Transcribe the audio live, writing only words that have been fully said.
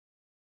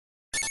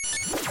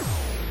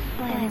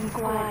Planet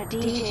Squad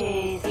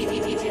DJs.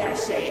 DJ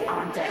Shay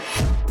on deck.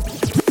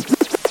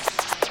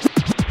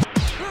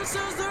 This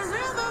is the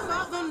rhythm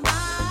of the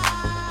night.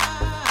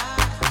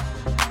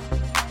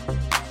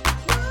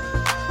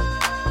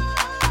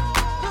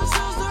 This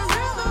is the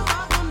rhythm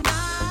of the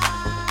night.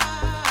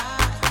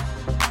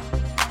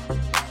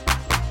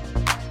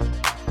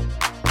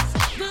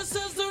 This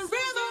is the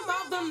rhythm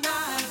of the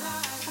night.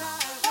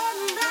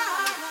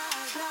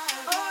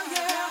 Oh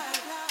yeah.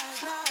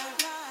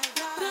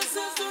 This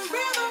is the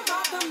rhythm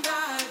of the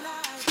night.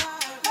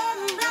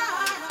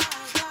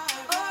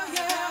 Oh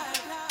yeah.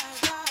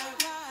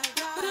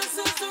 This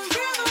is the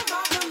rhythm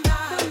of the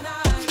night.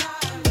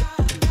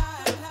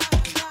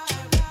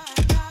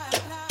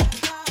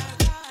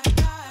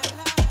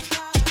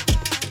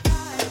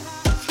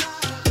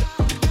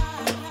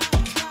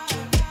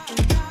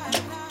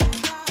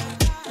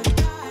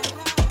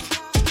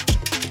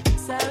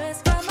 Sabes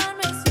que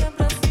amarme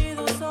siempre ha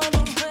sido solo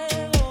un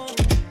juego.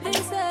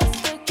 Dices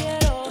te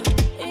quiero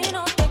y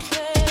no te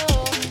creo,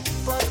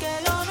 porque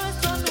lo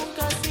nuestro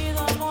nunca ha sido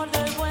amor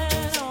del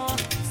bueno.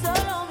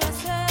 Solo me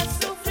haces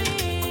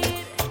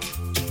sufrir.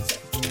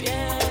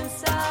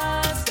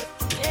 Piensas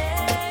que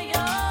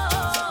yo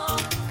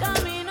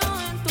camino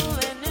en tu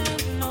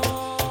veneno,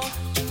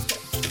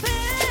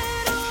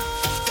 pero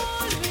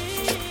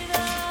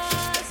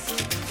olvidas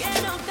que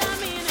no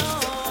camino,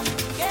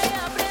 que he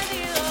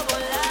aprendido a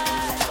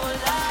volar,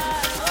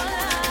 volar,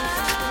 volar.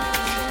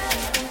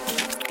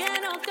 Que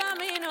no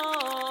camino,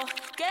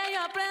 que yo he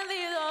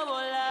aprendido a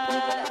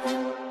volar.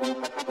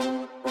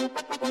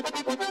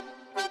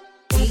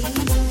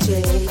 DJ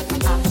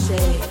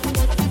Shay.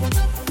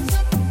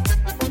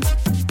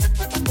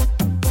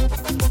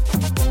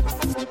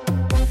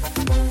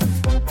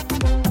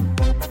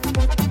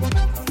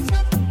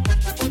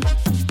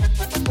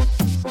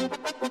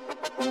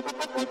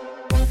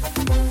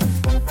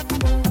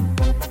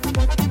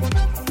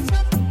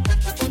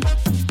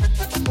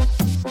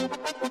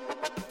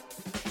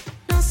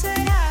 No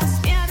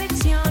serás mi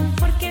adicción,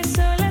 porque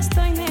sola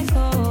estoy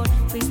mejor.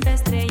 Fuiste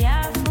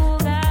estrella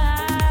fugaz.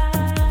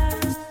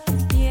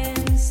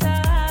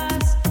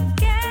 Piensas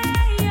que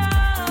yo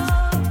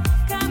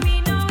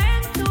camino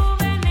en tu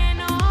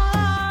veneno,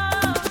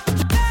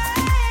 pero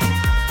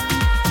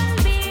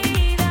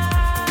olvidas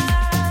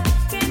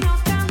que no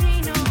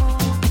camino,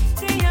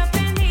 que yo he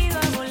aprendido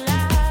a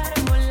volar,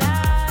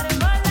 volar,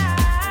 volar.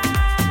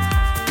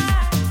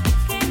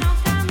 Que no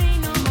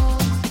camino,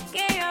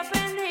 que yo he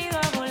aprendido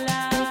a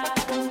volar.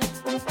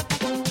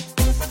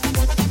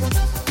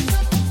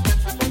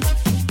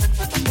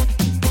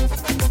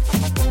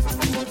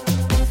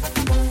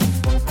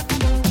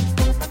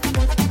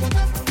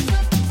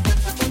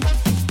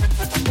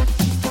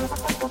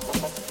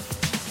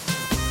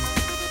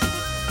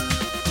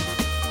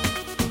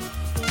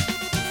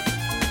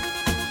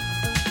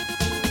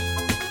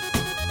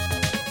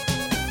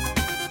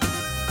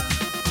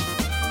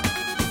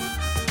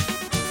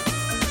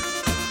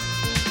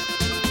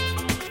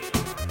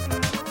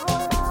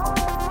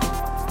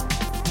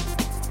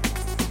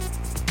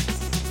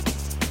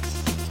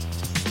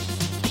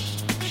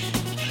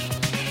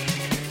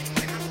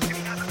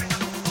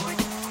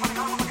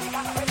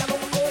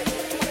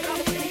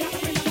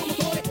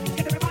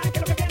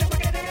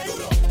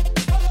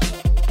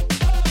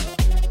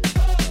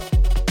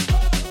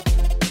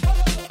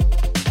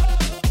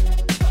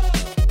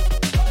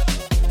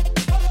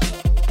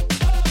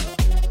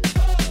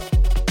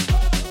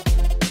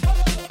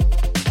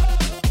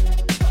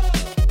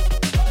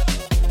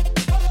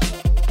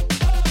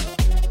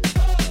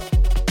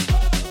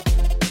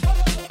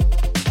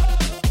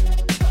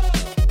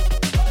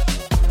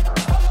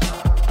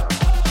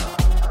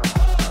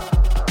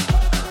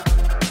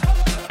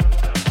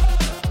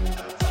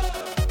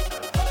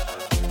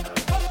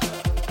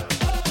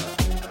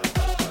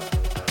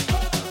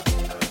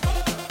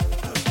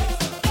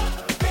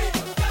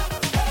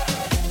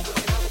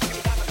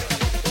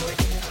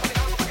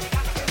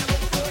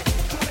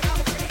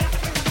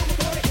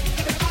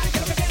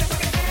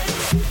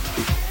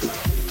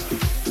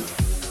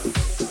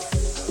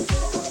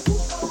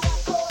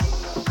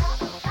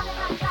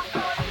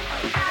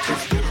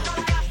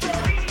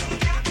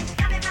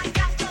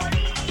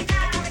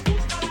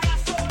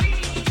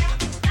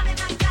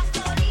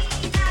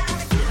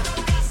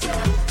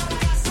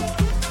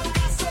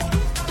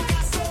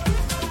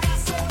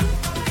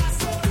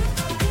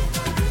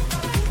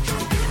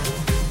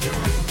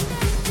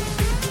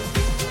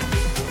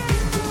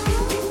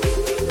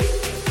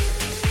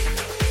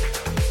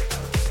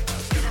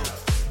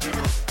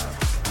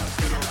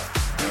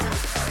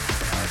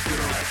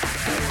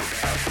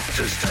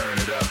 Just turn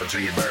it up until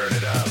you burn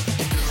it up.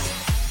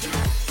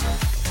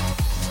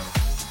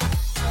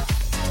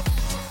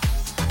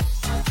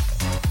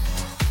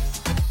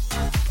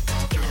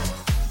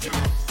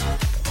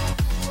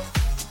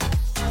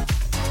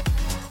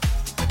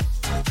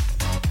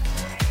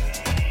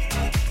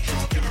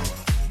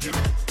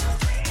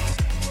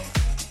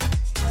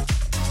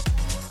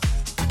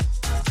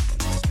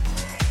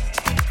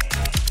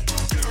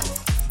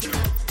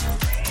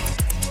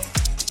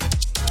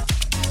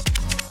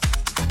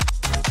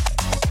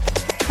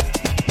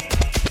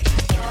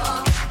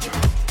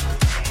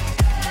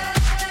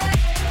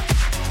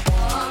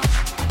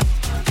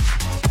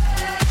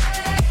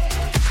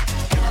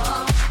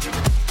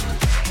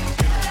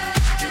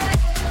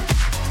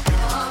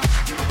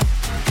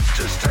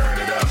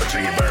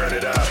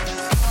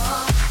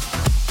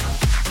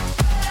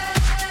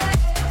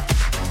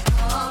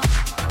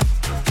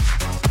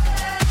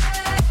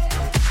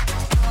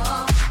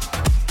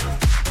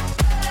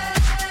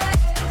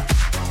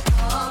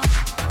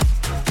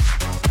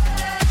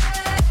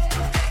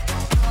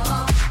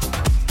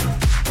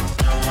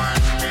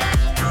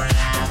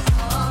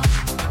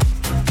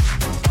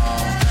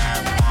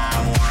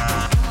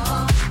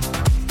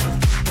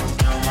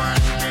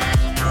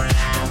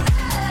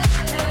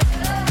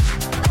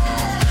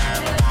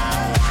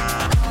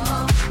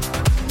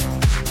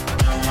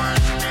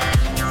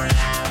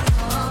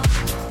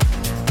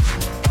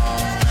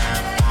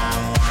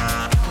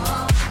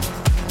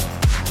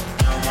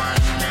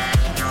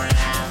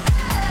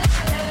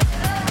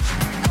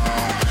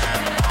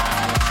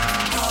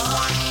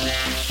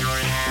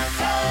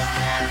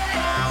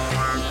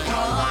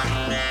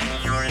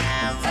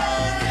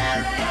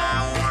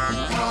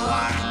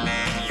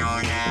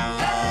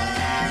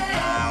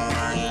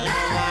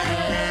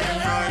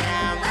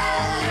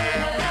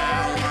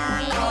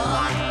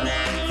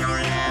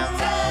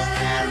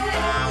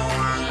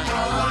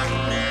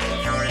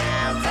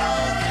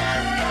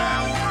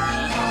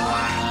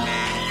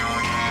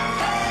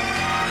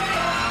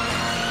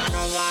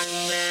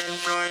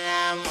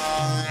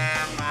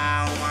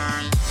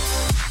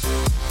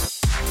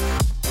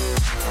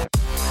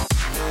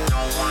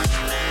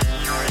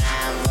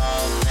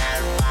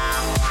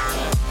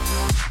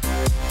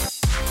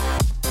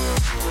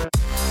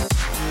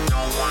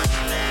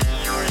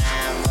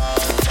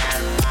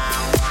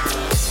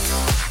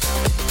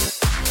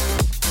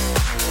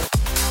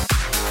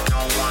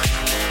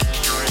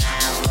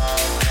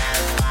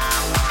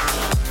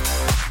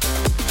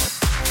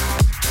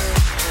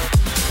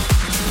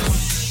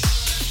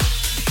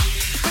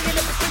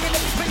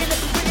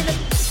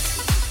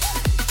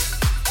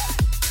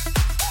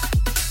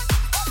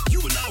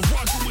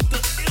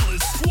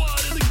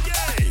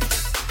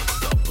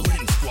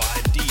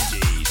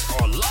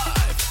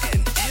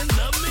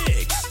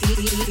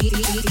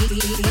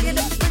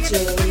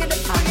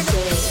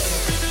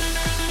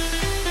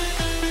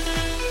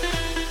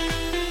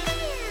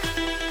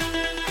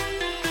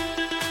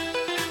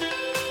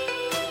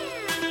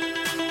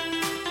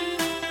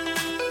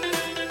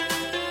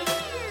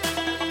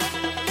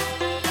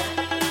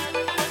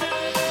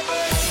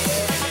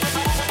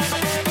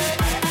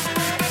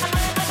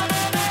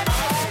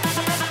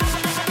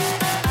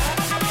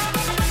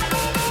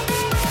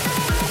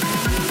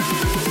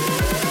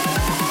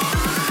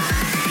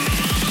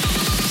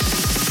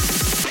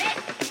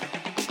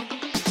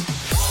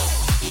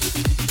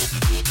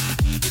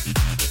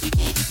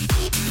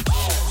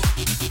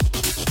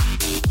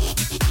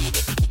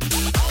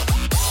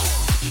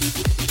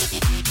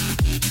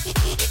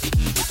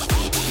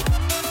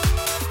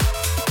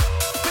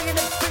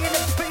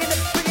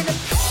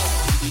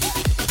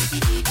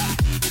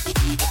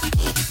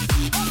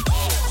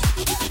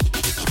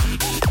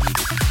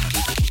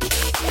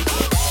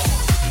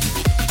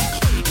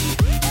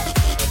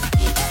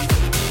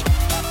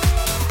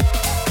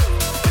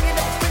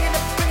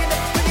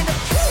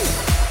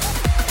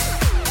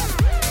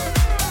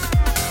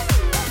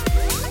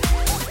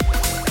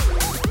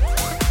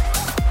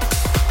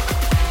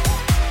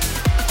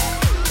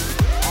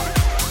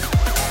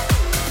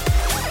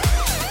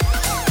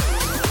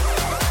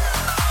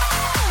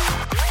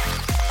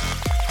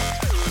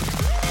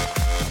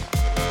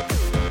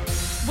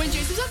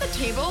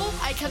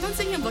 I kept on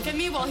seeing him look at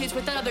me while he's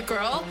with that other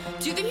girl.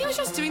 Do you think he was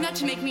just doing that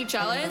to make me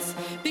jealous?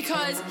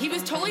 Because he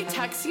was totally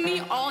texting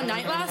me all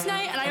night last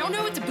night, and I don't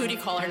know if it's a booty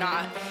call or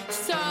not.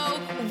 So,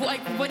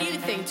 like, what do you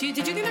think? Did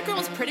you think that girl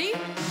was pretty?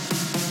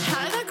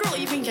 How did that girl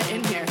even get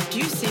in here? Do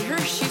you see her?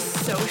 She's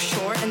so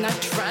short, and that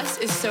dress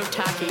is so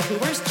tacky. Who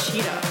wears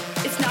cheetah?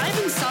 It's not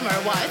even summer.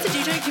 Why does the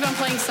DJ keep on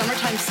playing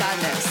Summertime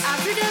Sadness?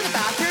 After we get out of the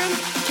bathroom,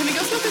 can we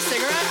go smoke a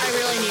cigarette? I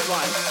really need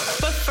one.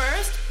 But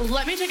first,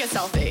 let me take a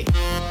selfie.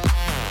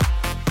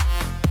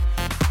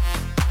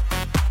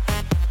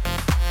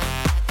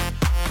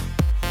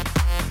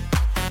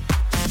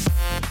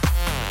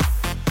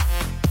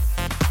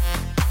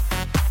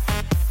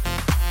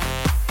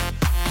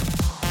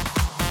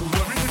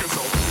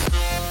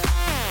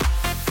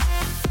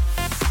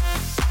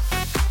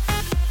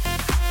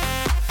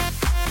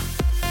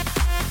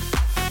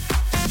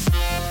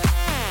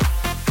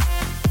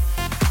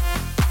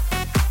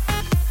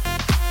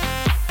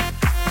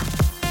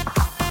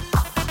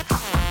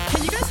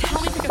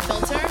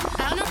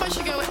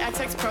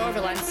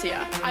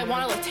 Valencia. I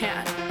want to look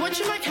tan. What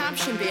should my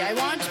caption be? I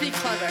want it to be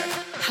clever.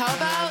 How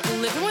about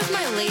living with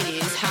my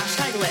ladies?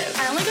 Hashtag live.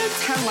 I only got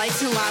 10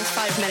 likes in the last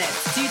 5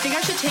 minutes. Do you think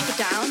I should take it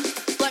down?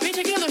 Let me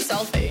take another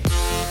selfie.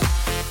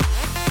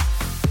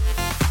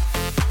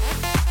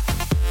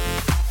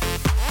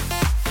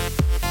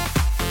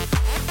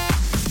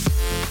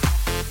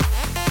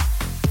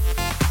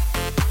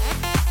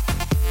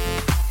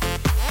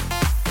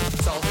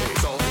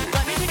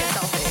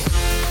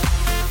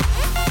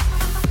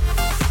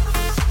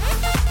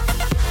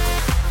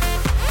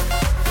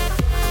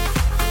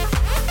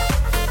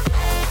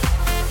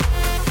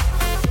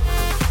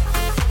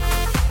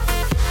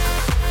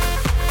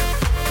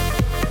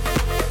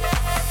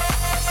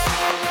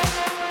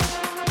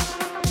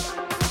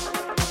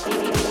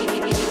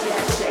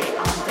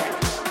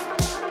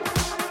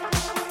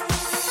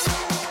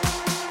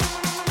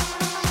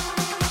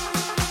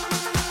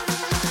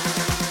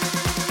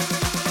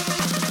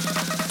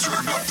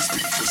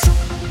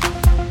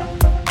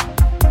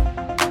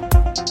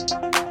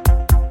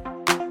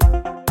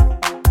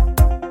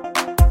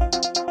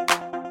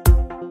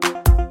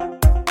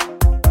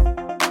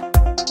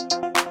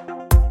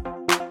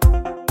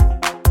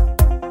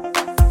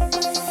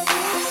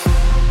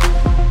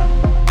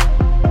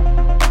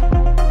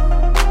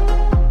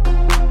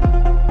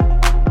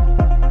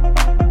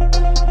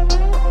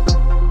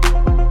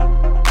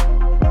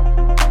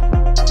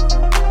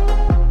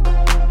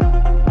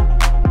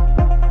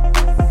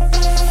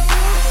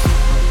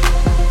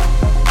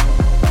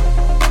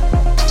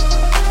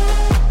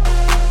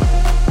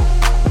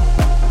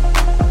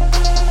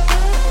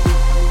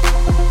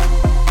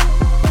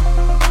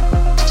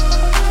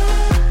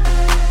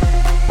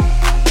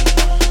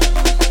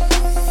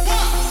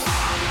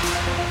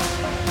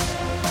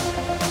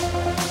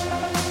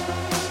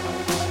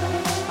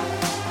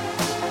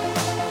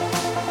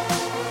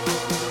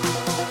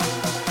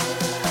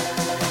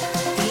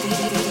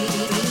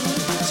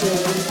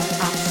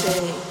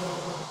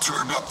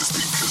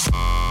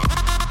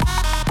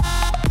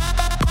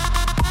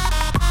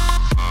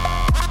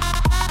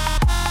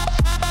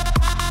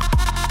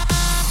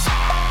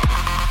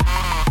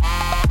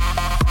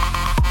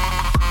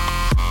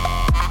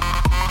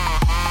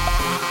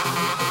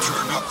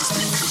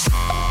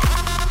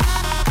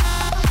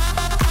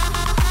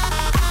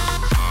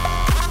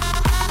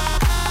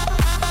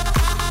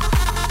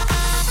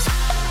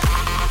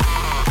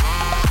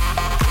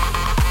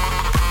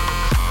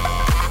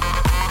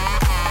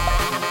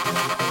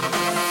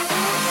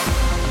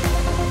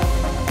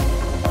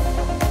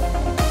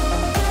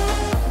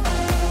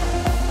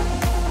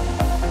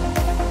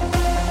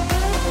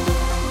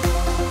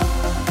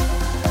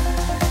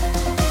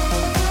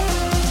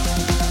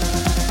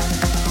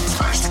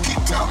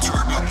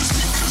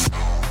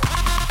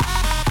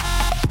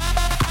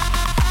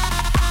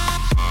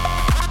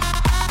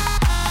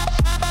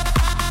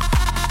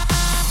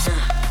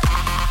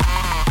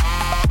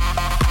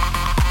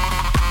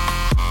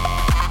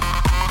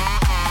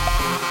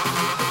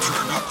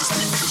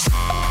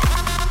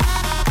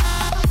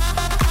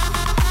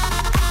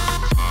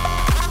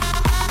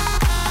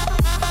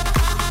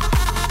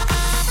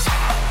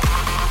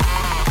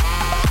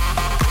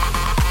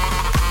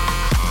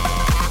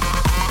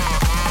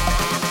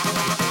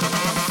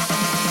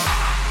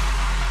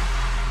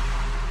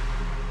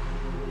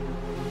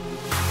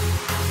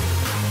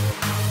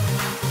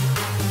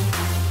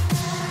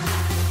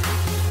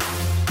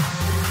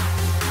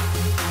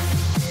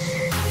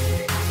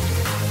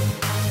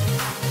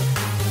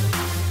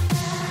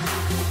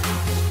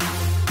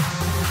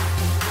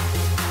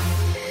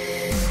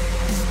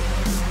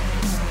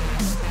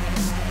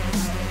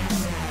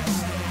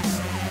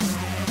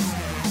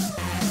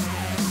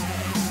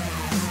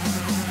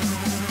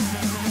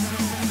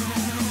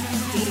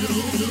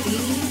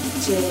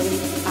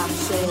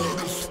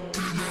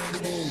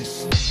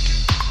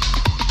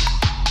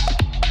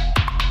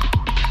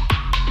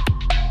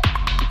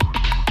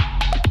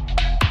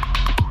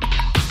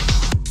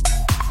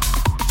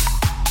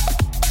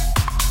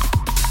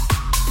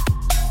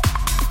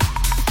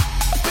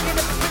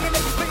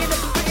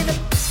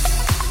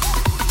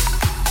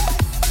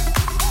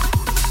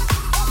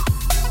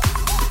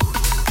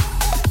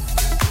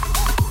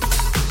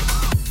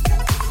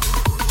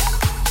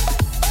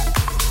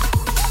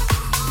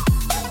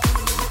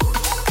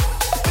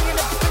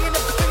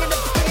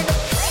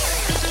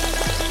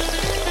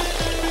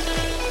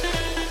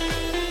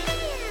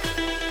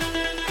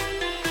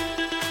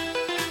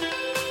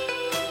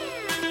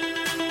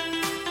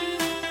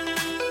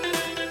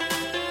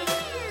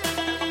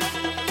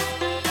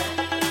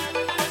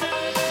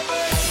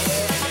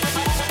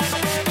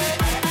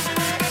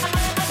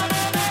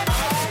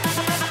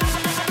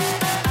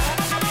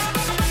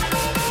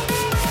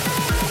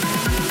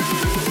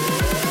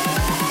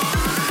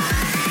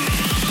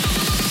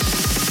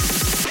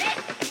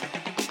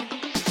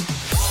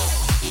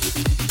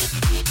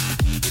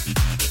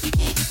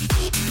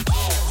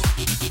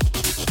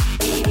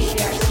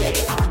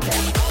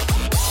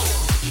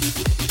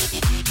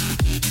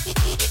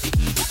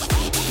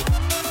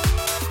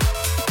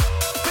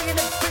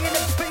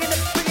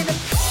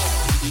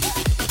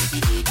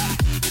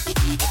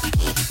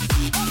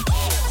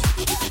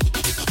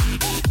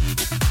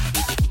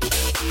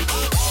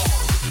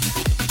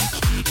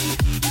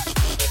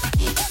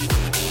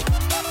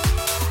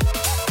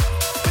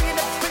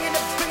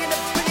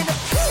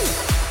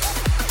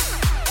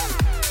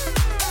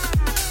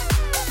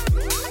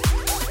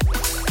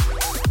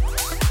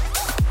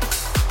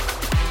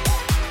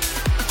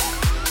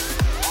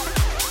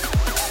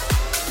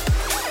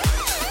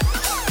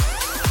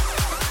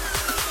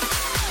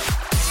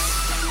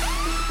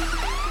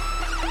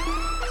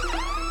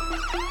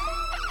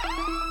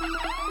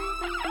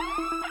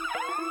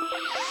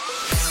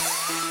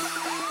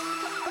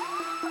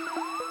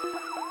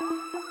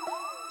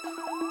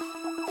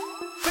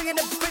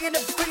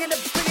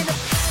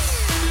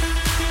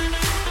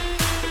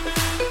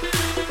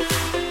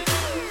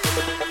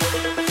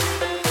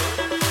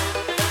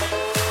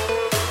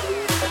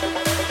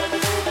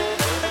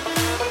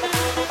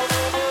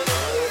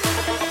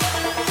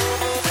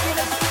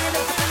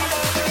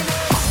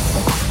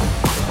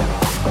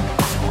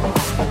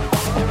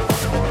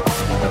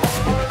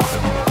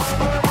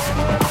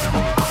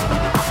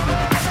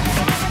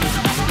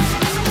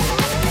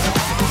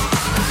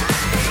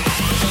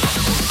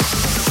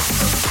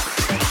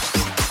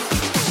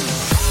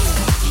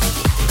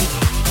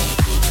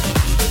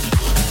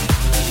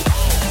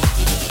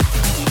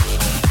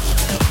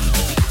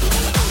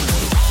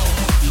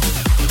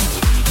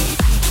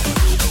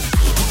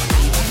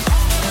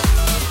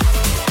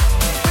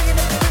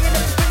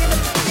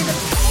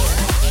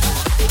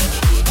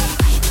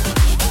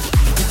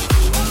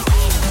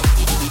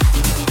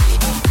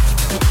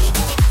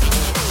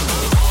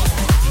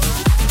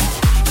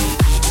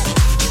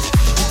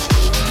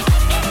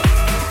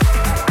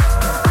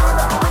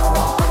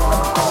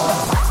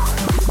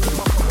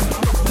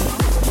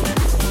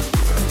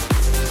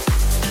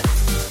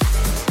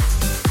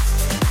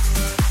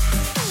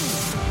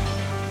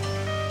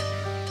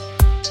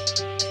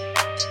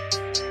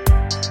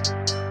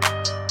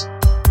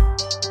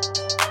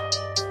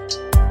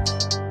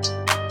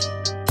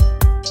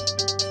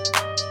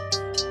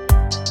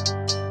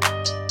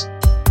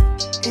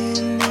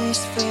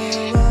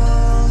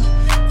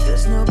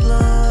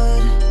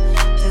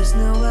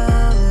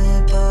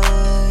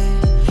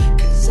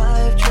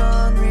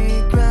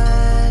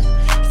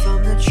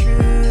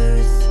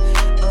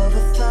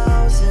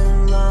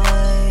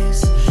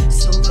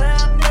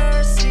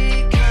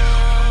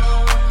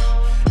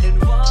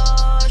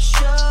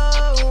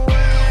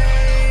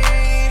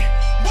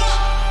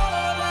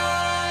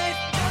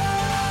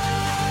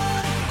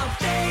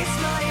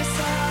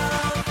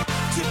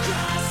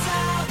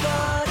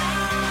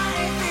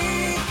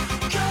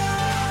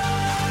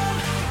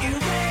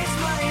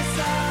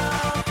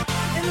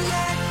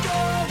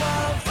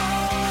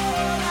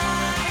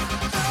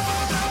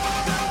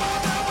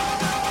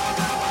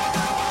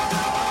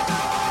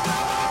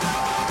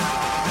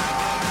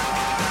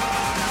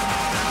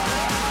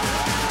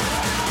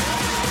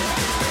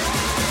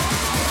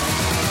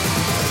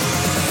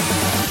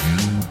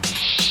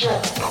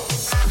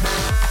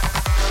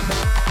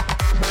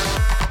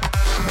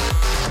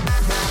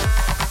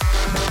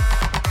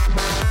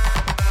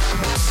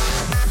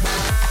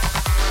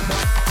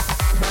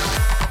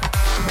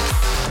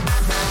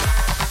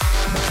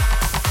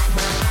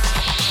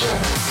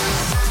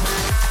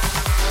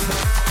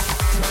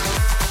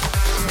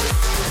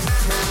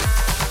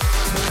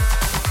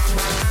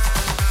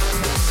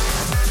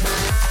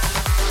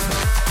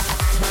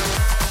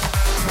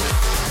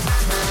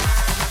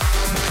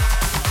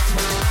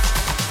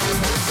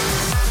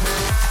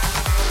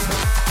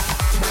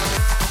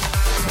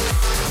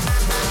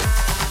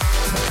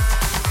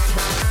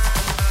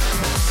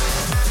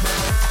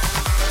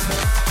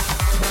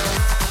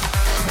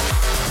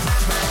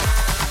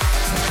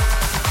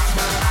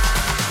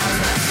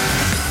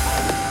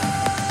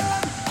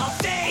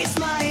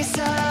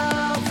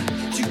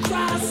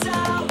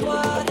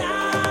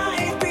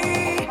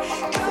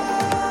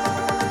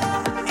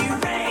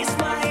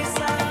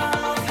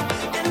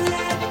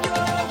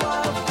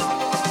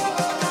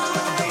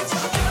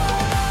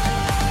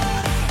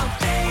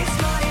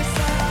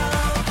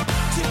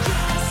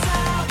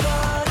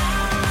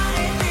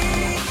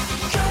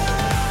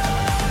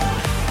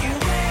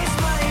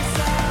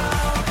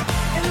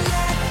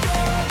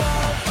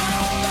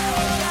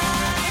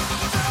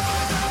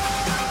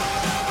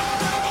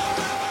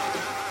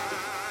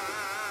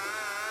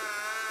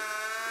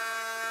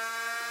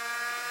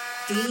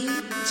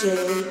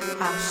 DJ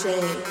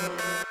Ashay.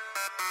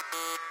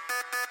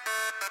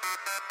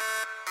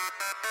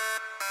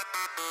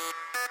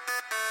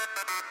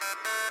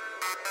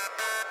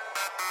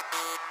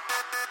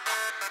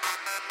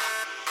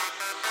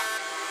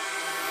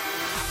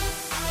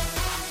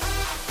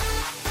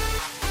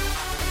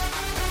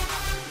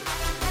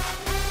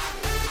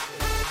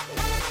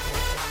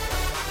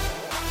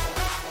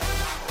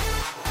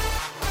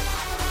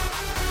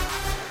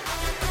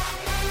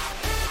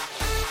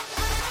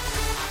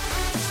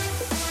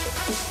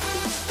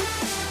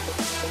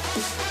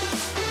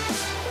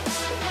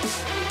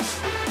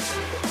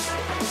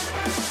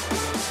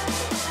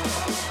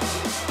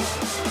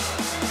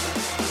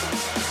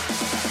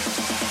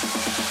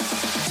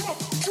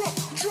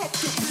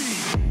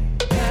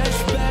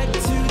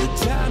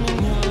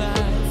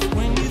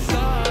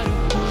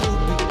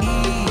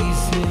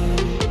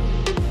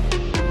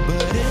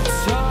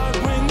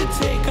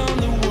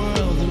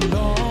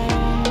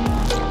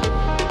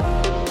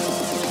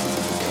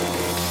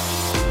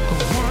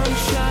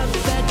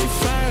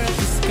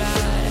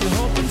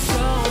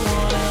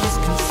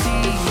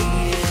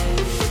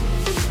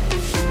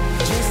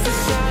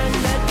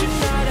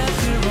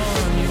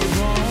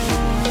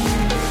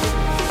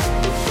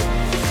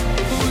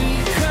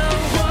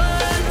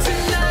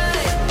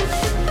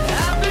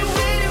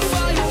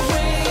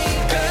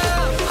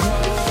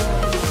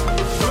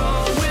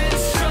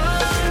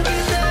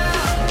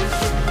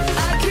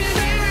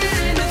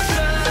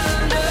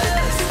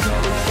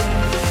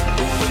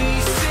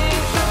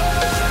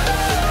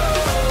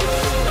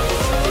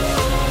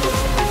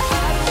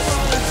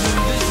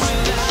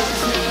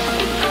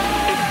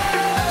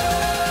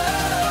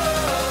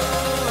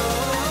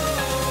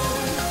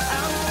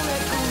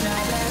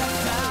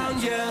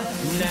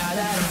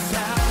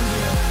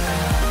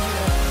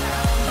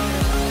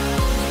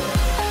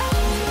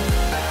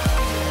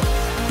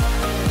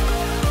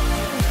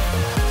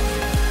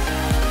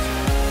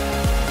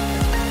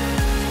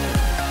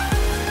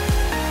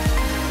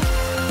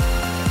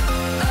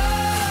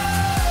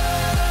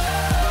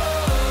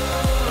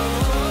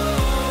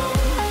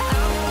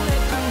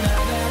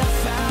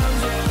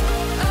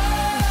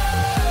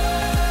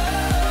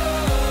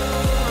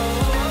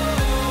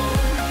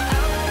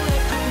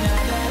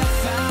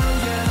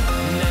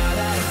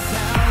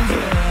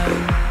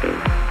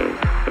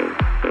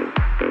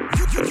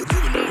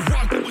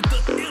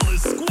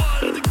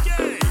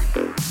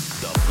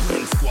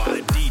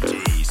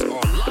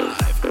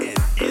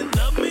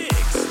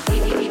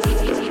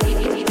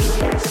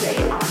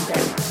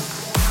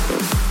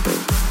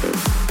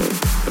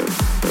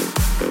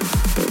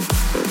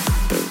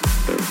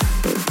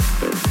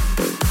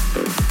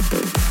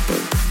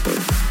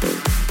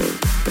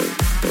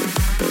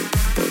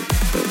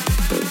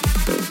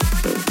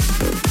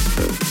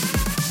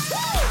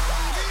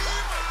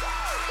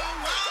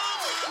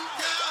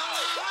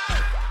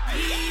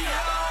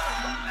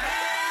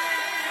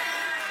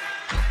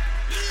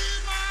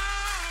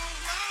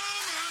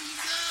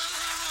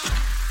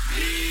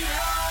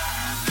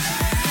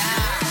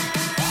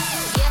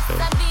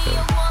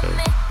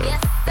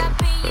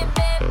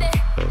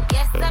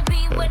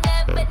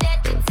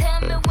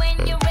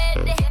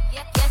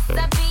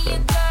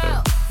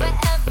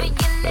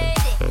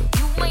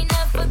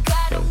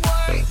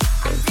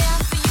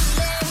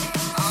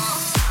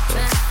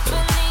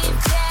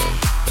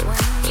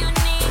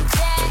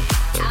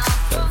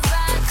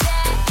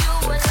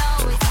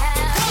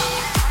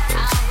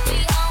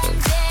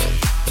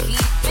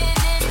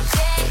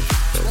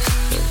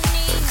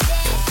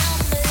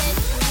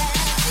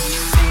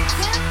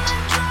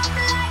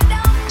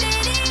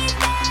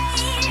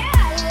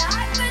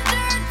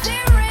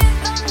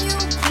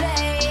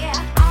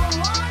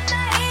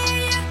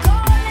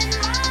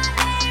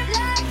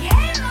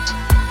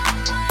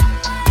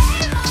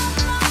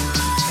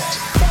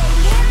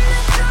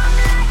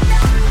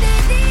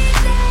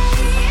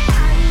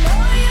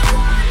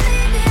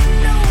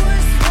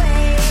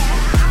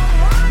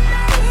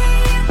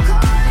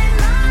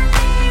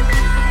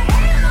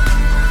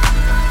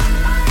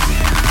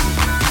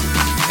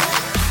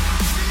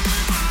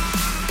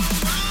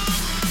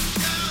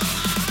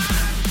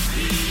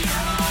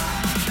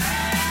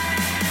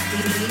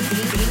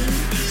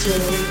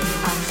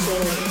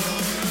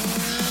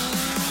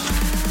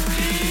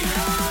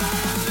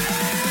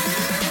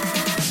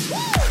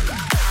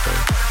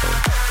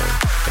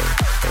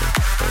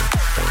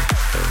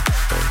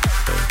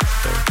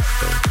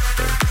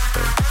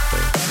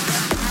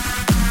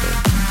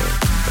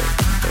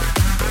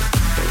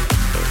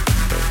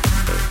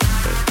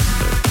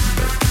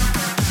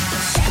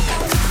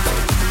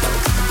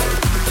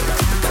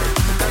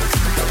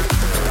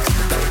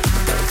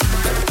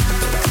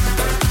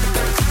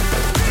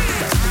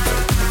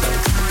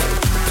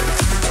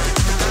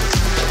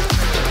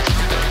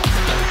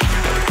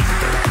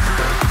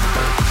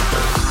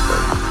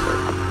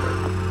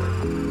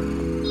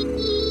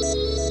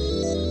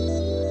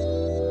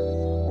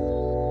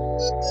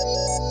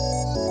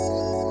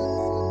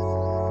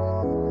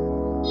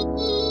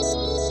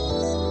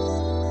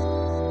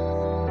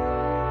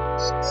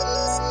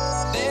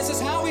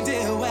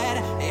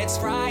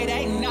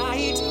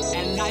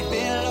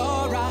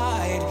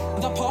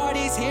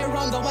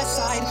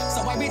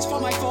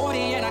 my 40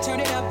 and I turn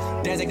it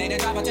up. Designated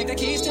driver, take the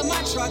keys to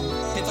my truck.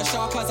 Hit the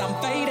shore cause I'm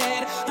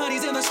faded.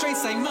 Honey's in the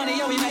streets, say money,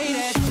 yo, we made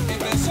it.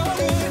 It feels so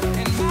good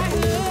in my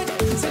hood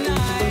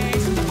tonight.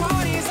 The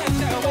party's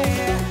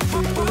underway.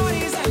 Our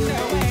party's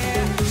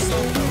underway. So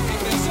it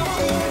feels so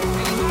good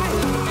in my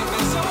hood. It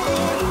feels so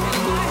good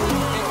in my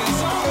hood. It feels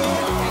so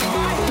good in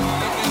my hood.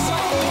 It feels so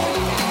good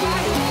in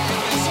my hood.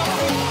 It feels so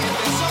good. It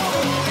feels so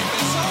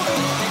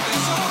good. It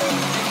feels so good. It feels so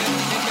good.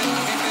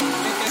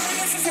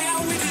 This is how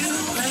we do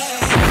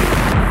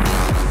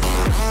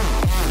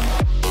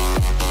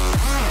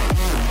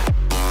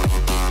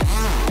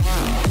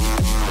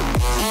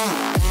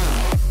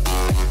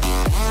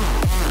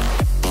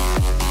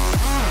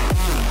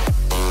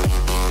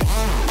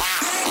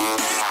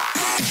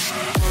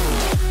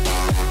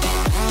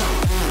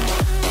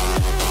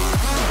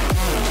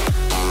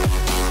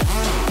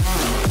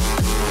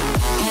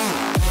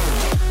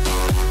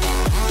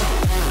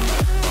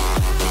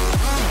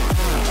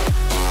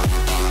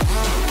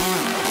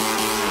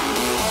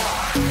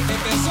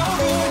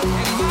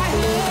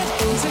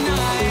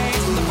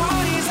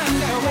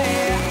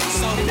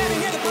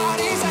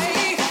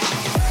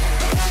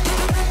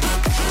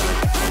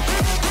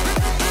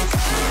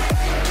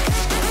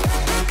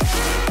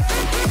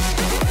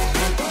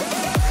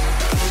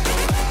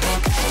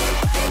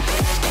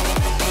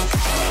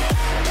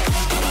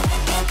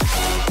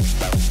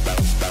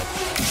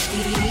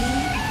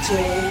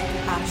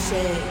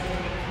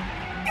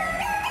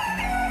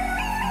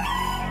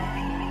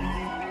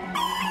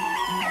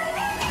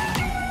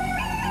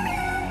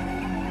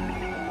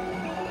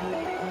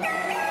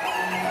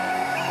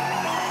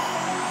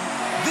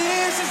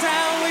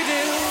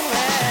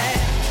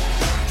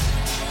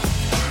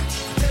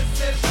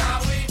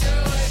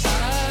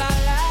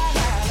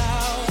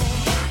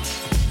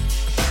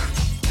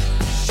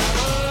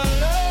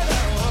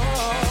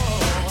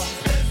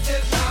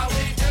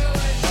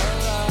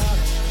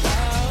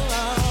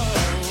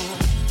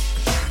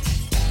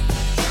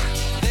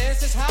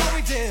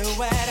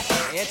it.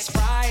 It's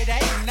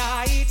Friday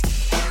night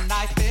and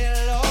I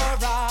feel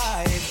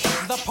alright.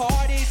 The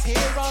party's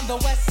here on the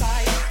west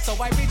side, so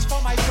I reach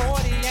for my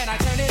 40 and I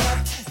turn it up.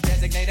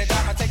 Designated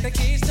driver, take the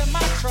keys to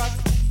my truck.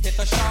 Hit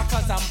the shore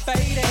cause I'm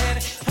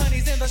faded.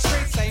 Honey's in the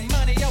streets, say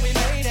money, yo, we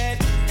made it.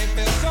 It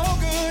feels so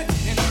good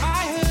in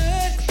my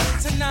hood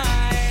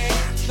tonight.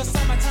 The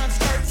summertime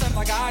skirts and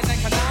the guys in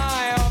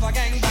Kanai. All the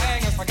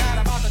gangbangers forgot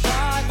about the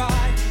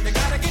drive-by. You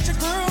gotta get your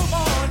groove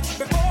on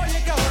before you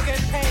go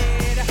get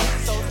paid.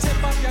 So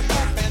tip up your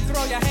cup and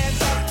throw your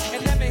hands up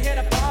and let me hear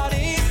the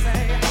party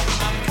say,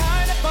 I'm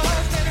kinda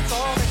buzzed and it's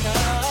all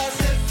because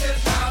this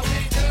is how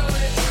we do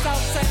it.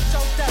 South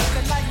Central does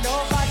it like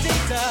nobody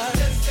does.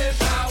 This is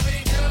how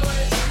we do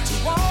it. To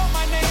all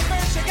my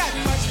neighbors, you got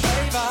much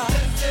flavor.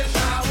 This is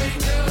how we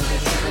do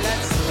it.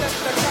 Let's flip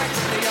the track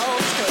to the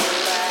old school.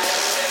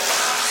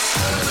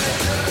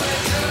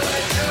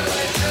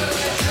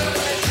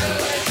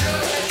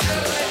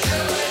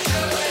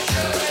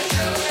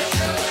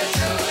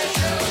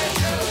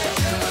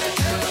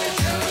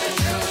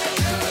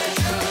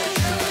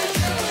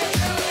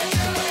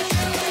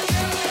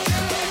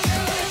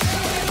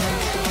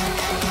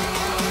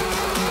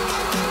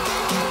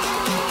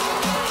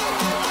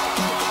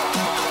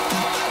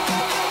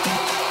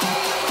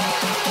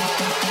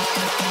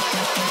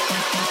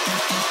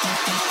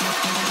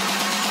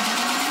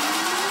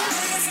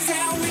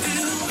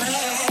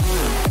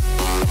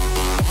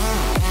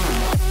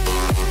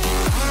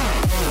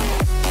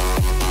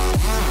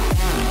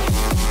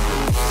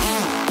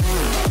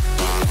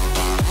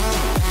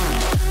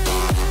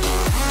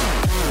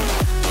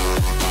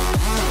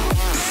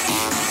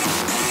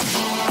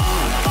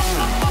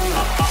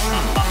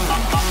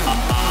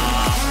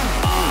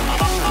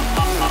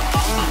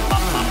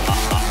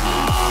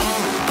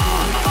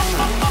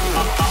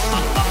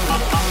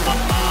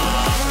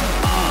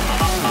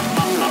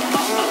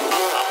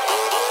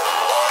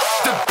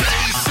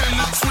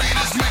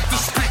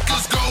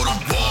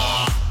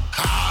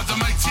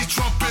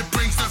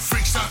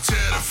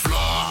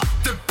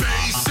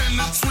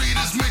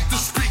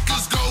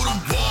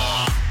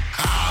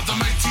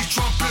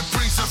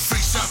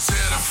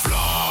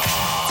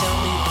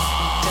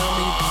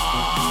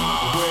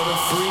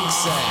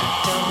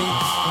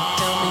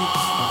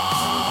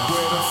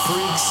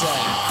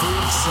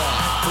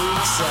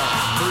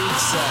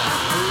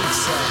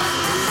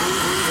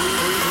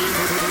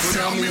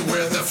 Tell me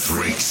where the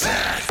freaks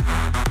at.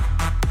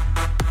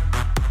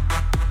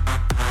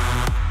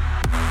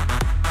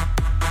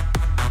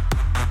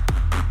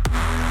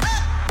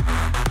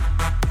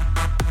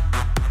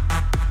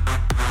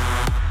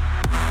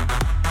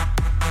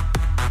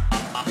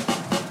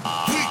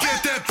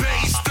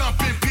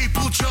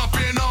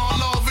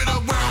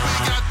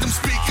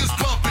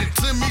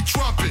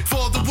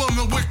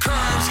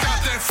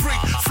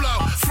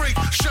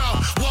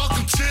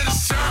 Welcome to the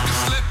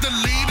circus. Let the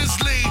leaders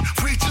lead.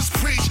 Preachers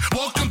preach.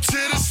 Welcome to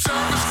the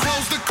service.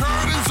 Close the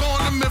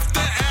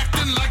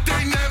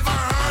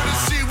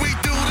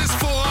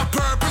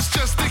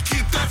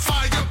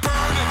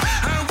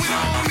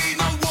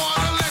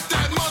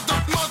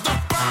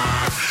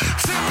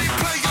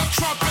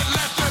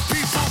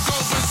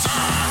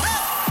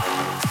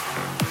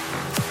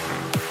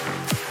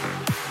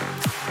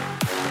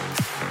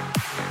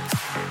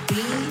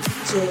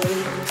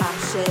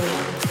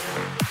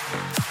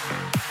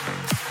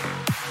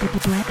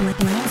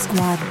Blend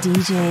Squad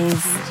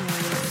DJs.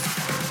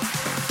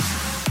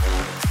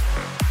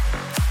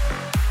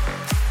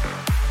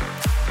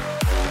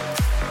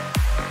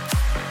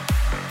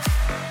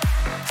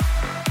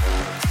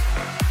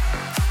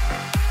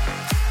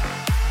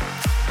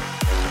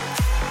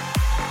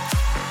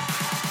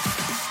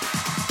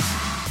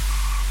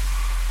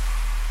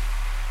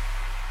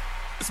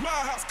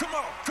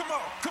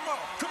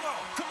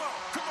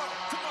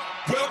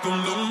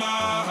 Welcome to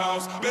my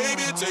house,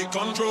 baby, take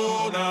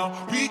control now.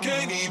 We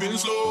can't even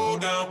slow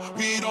down,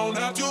 we don't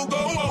have to go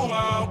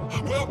out.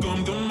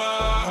 Welcome to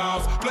my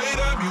house, play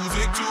that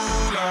music too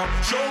loud.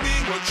 Show me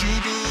what you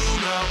do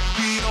now,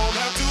 we don't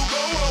have to go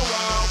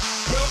out.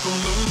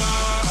 Welcome to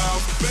my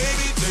house,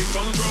 baby, take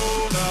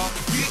control now.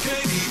 We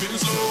can't even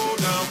slow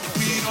down,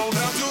 we don't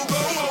have to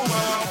go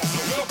out.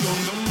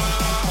 Welcome to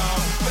my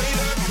house, play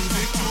that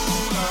music too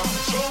loud.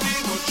 Show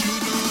me what you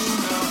do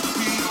now,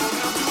 we don't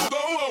have to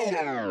go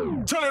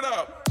out. Turn it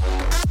up.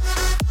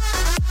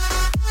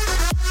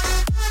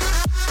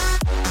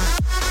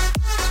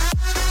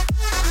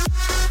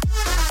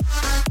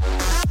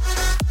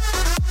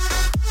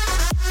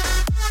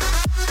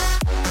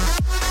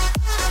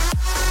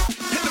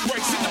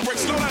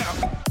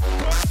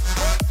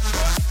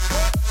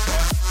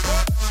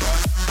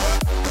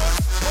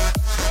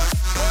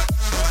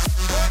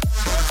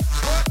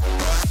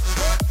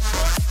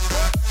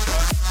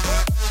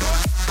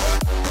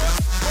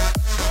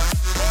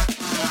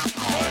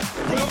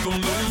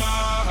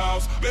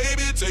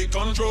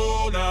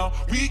 Control now,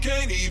 we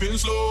can't even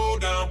slow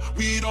down.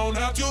 We don't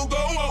have to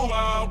go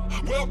out.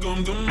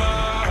 Welcome to my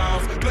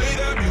house, play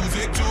that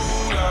music too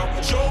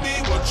loud. Show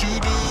me what you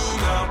do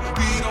now,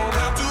 we don't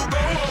have to go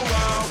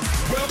out.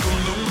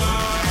 Welcome to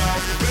my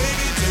house,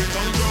 baby, take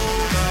control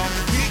now.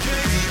 We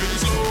can't even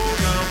slow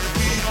down,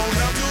 we don't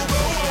have to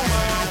go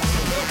out.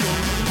 Welcome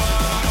to my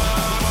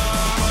house,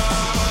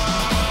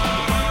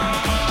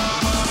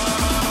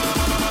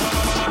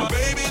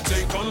 baby,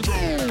 take control.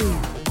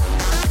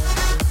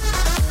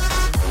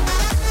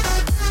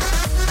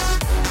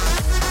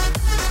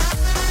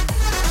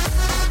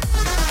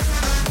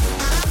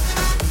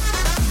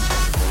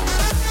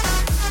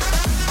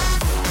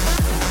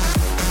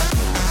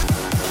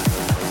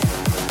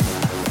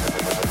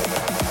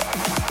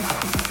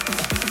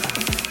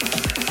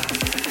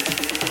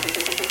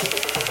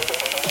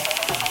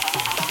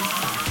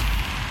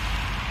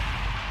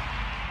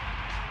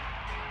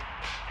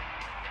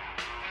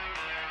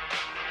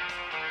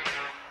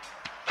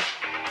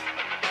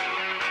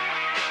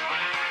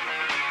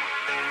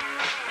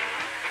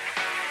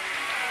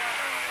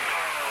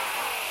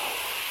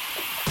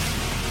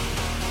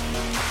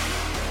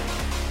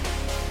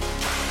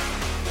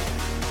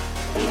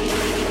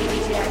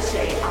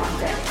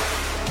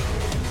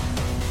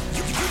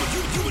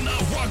 You and I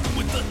rockin'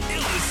 with the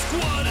illest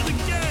squad in the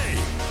game.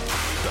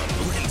 The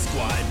Blend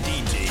Squad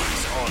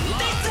DJs are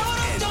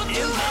live and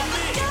in the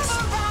mix.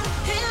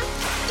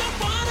 Don't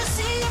wanna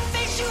see your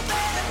face, you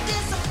better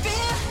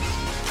disappear.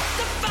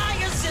 The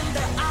fire's in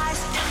their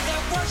eyes and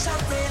their words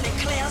are really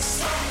clear.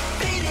 So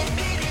beat it,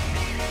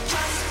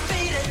 just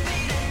beat it.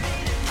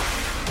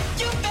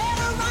 You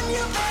better run,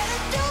 you better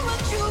do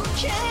what you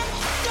can.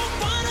 Don't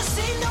wanna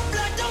see no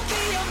blood, don't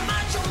be a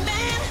macho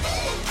man.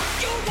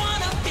 You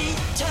wanna be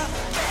tough,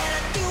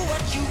 better do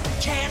what you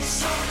can.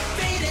 So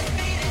beat it,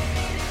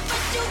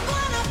 but you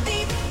wanna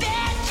be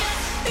bad,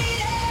 just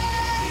beat it.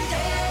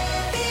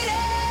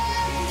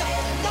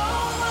 No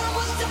one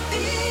wants to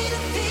beat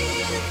it.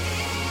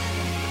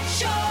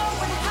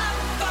 Showing how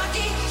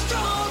body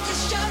strong to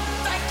shove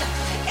right.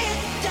 It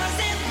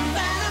doesn't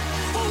matter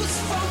who's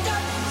wrong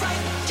or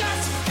right.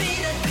 Just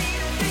beat it.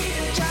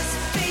 Just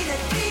beat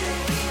it.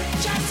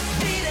 Just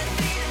beat it.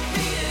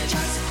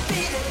 Just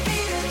beat it.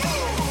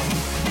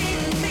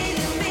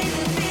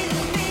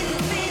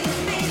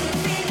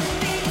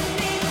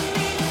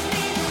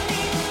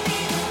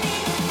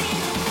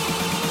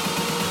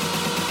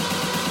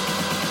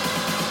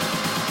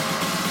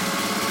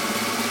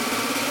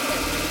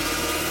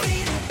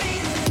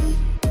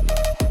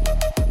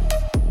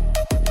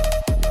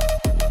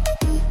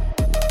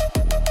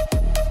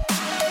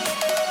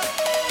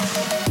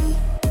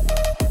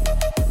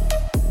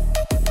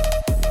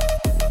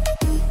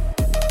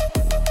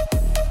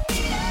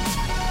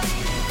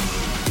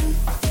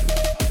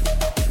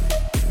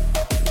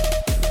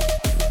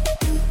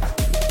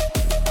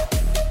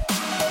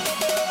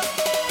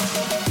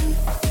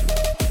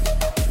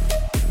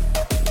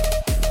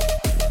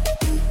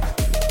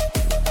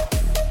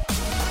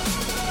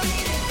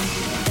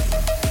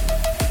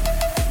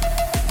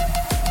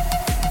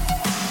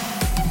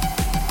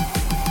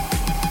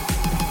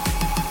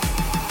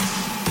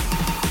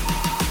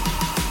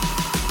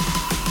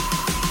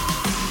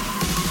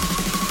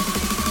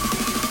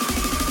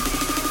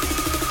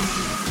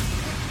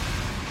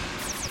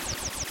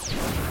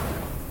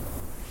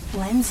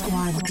 Blend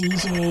Squad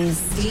DJs.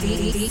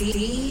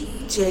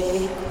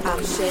 DJ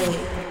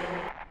Akshay.